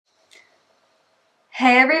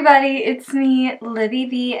Hey everybody, it's me, Libby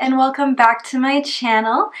B, and welcome back to my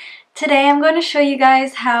channel. Today I'm going to show you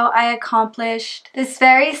guys how I accomplished this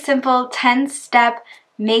very simple 10-step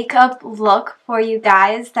makeup look for you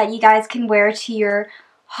guys that you guys can wear to your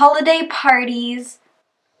holiday parties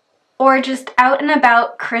or just out and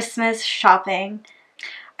about Christmas shopping.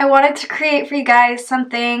 I wanted to create for you guys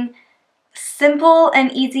something simple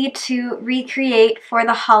and easy to recreate for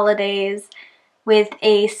the holidays with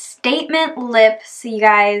a statement lip so you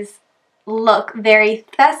guys look very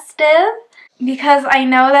festive, because I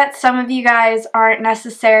know that some of you guys aren't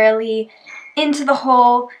necessarily into the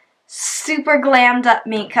whole super glammed up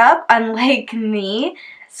makeup, unlike me.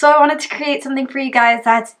 So I wanted to create something for you guys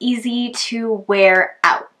that's easy to wear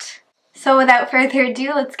out. So without further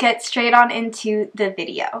ado, let's get straight on into the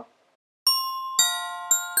video.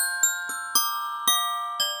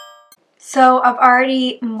 So I've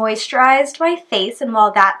already moisturized my face, and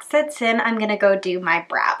while that sits in, I'm gonna go do my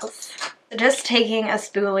brows. So just taking a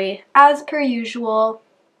spoolie as per usual,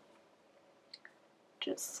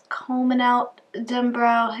 just combing out them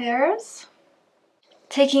brow hairs.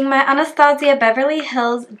 Taking my Anastasia Beverly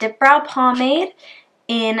Hills Dip Brow Pomade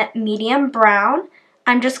in medium brown,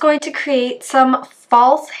 I'm just going to create some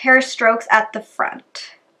false hair strokes at the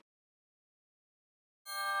front.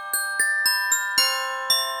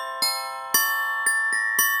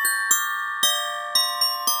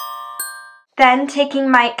 Then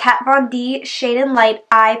taking my Kat Von D Shade and Light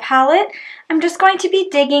eye palette, I'm just going to be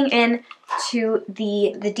digging in to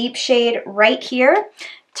the deep shade right here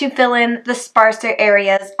to fill in the sparser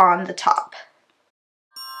areas on the top.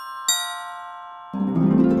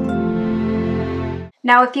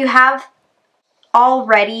 Now if you have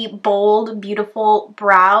already bold, beautiful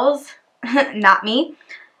brows, not me,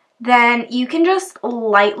 then you can just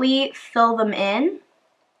lightly fill them in.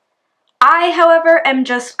 I, however, am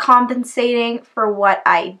just compensating for what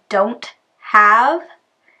I don't have,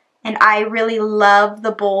 and I really love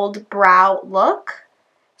the bold brow look,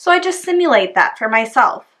 so I just simulate that for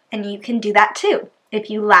myself, and you can do that too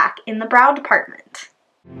if you lack in the brow department.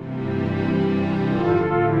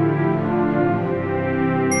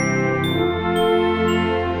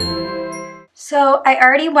 So I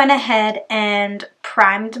already went ahead and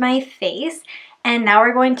primed my face, and now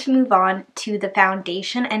we're going to move on to the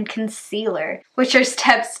foundation and concealer, which are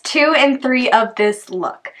steps 2 and 3 of this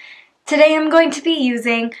look. Today I'm going to be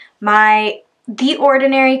using my The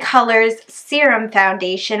Ordinary Colors Serum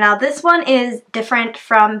Foundation. Now this one is different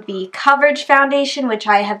from the Coverage Foundation, which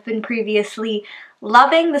I have been previously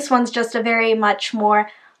loving. This one's just a very much more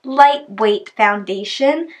lightweight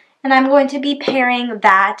foundation, and I'm going to be pairing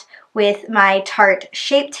that with my Tarte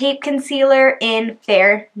Shape Tape Concealer in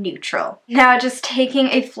Fair Neutral. Now just taking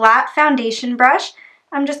a flat foundation brush,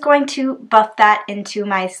 I'm just going to buff that into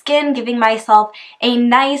my skin, giving myself a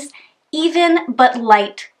nice, even but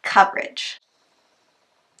light coverage.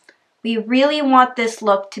 We really want this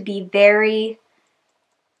look to be very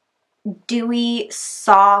dewy,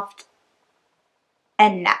 soft,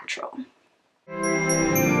 and natural.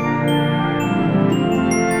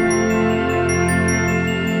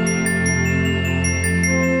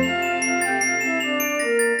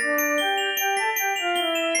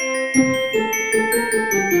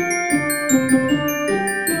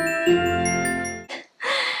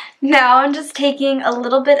 Now I'm just taking a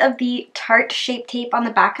little bit of the Tarte Shape Tape on the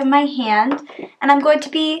back of my hand, and I'm going to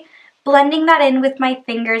be blending that in with my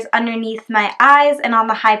fingers underneath my eyes and on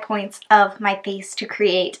the high points of my face to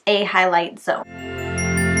create a highlight zone.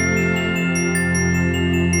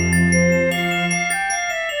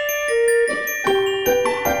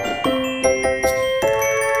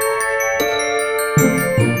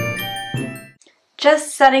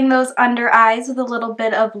 Just setting those under eyes with a little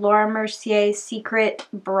bit of Laura Mercier Secret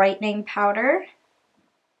Brightening Powder,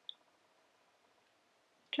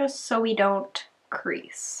 just so we don't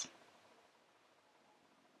crease.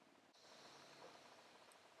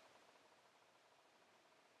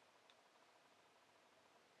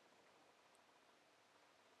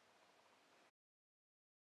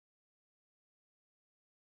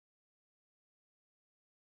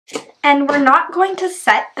 And we're not going to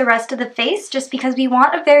set the rest of the face just because we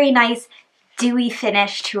want a very nice dewy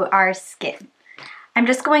finish to our skin. I'm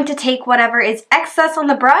just going to take whatever is excess on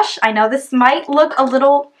the brush. I know this might look a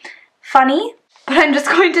little funny, but I'm just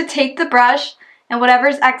going to take the brush and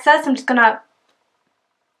whatever's excess, I'm just gonna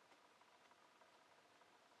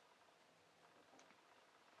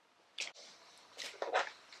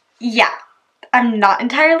I'm not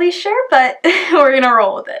entirely sure, but we're gonna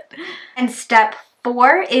roll with it. And step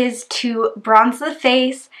 4 is to bronze the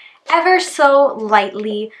face ever so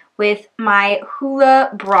lightly with my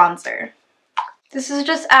Hoola bronzer. This is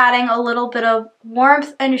just adding a little bit of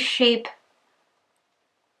warmth and shape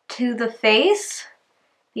to the face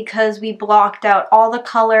because we blocked out all the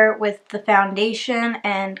color with the foundation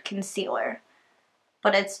and concealer.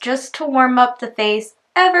 But it's just to warm up the face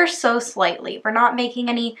ever so slightly. We're not making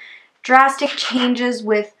any drastic changes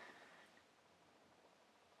with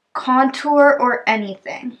contour or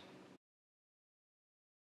anything.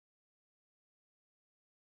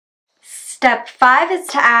 Step 5 is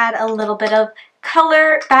to add a little bit of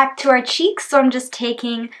color back to our cheeks. So I'm just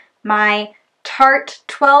taking my Tarte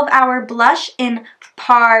 12-Hour Blush in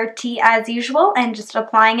Party as usual and just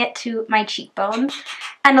applying it to my cheekbones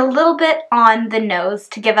and a little bit on the nose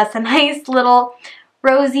to give us a nice little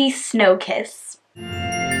rosy snow kiss.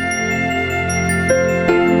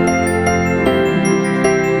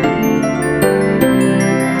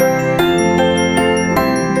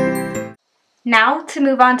 Now to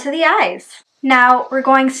move on to the eyes. Now we're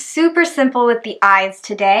going super simple with the eyes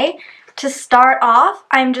today. To start off,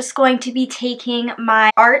 I'm just going to be taking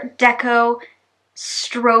my Art Deco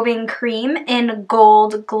strobing cream in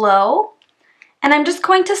Gold Glow, and I'm just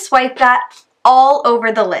going to swipe that all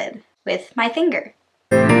over the lid with my finger.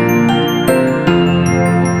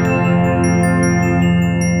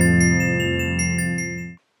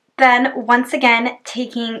 Then once again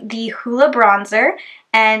taking the Hoola bronzer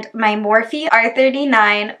and my Morphe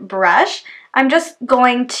R39 brush, I'm just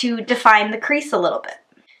going to define the crease a little bit.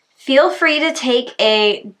 Feel free to take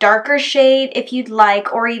a darker shade if you'd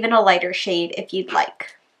like, or even a lighter shade if you'd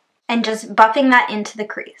like, and just buffing that into the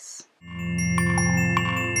crease.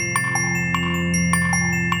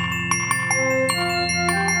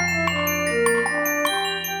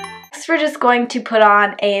 Next, we're just going to put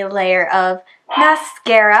on a layer of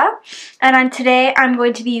mascara, and today I'm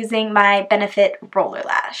going to be using my Benefit Roller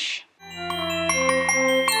Lash.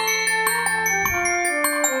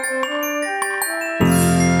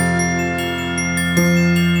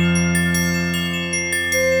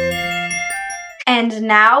 And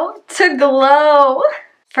now to glow!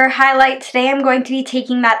 For highlight today, I'm going to be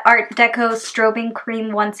taking that Art Deco strobing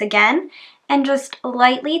cream once again and just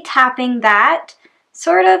lightly tapping that,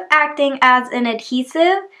 sort of acting as an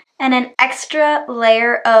adhesive and an extra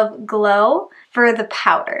layer of glow for the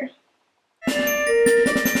powder.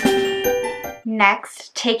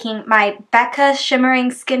 Next, taking my Becca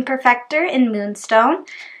Shimmering Skin Perfector in Moonstone,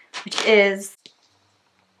 which is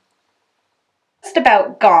just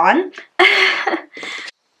about gone.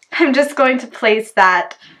 I'm just going to place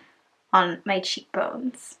that on my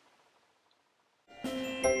cheekbones.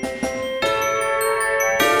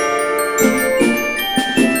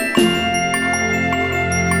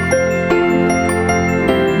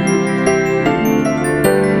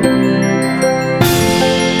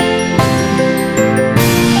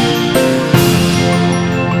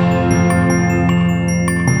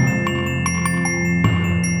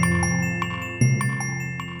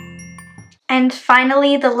 And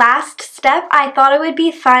finally, the last step, I thought it would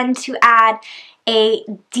be fun to add a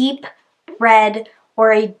deep red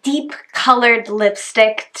or a deep colored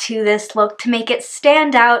lipstick to this look to make it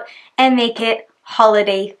stand out and make it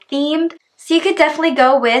holiday themed. So you could definitely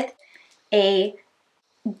go with a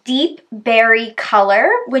deep berry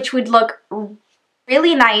color, which would look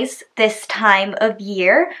really nice this time of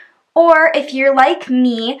year. Or if you're like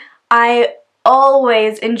me, I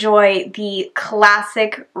always enjoy the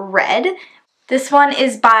classic red. This one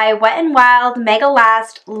is by Wet n Wild Mega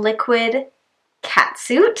Last Liquid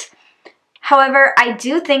Catsuit. However, I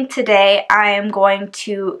do think today I am going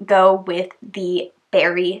to go with the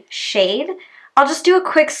berry shade. I'll just do a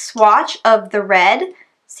quick swatch of the red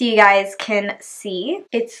so you guys can see.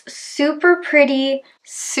 It's super pretty,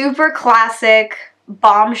 super classic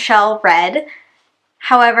bombshell red.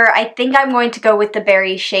 However, I think I'm going to go with the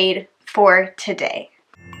berry shade for today.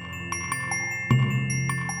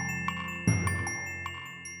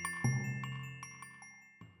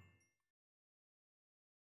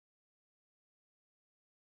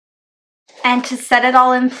 And to set it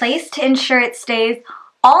all in place to ensure it stays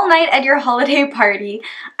all night at your holiday party,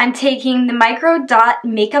 I'm taking the Micro Dot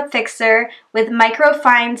Makeup Fixer with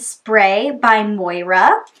Microfine Spray by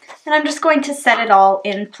Moira, and I'm just going to set it all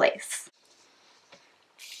in place.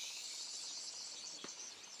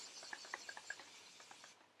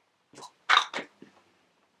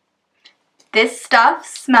 This stuff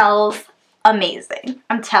smells amazing,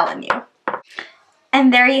 I'm telling you.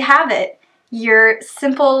 And there you have it. Your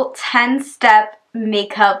simple 10-step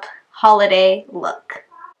makeup holiday look.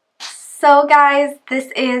 So guys,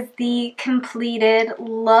 this is the completed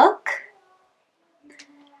look.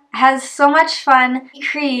 I had so much fun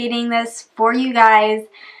creating this for you guys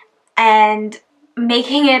and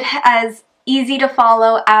making it as easy to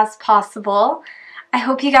follow as possible. I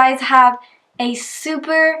hope you guys have a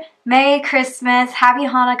super Merry Christmas, Happy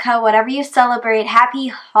Hanukkah, whatever you celebrate, Happy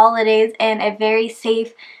Holidays, and a very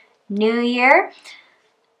safe New Year.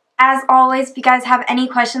 As always, if you guys have any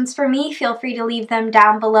questions for me, feel free to leave them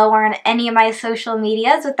down below or on any of my social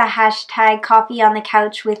medias with the hashtag Coffee on the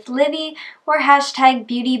Couch with Livy or hashtag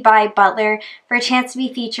Beauty by Butler for a chance to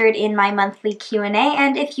be featured in my monthly Q&A.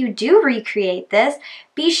 And if you do recreate this,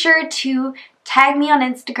 be sure to tag me on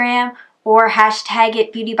Instagram or hashtag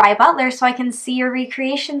it Beauty by Butler so I can see your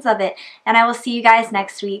recreations of it. And I will see you guys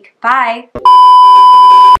next week. Bye!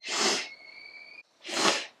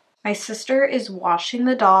 My sister is washing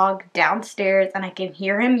the dog downstairs and I can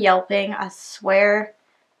hear him yelping. I swear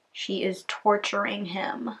she is torturing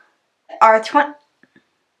him.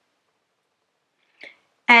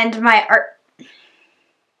 And my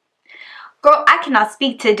girl, I cannot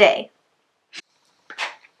speak today.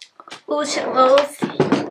 Ooh, shit,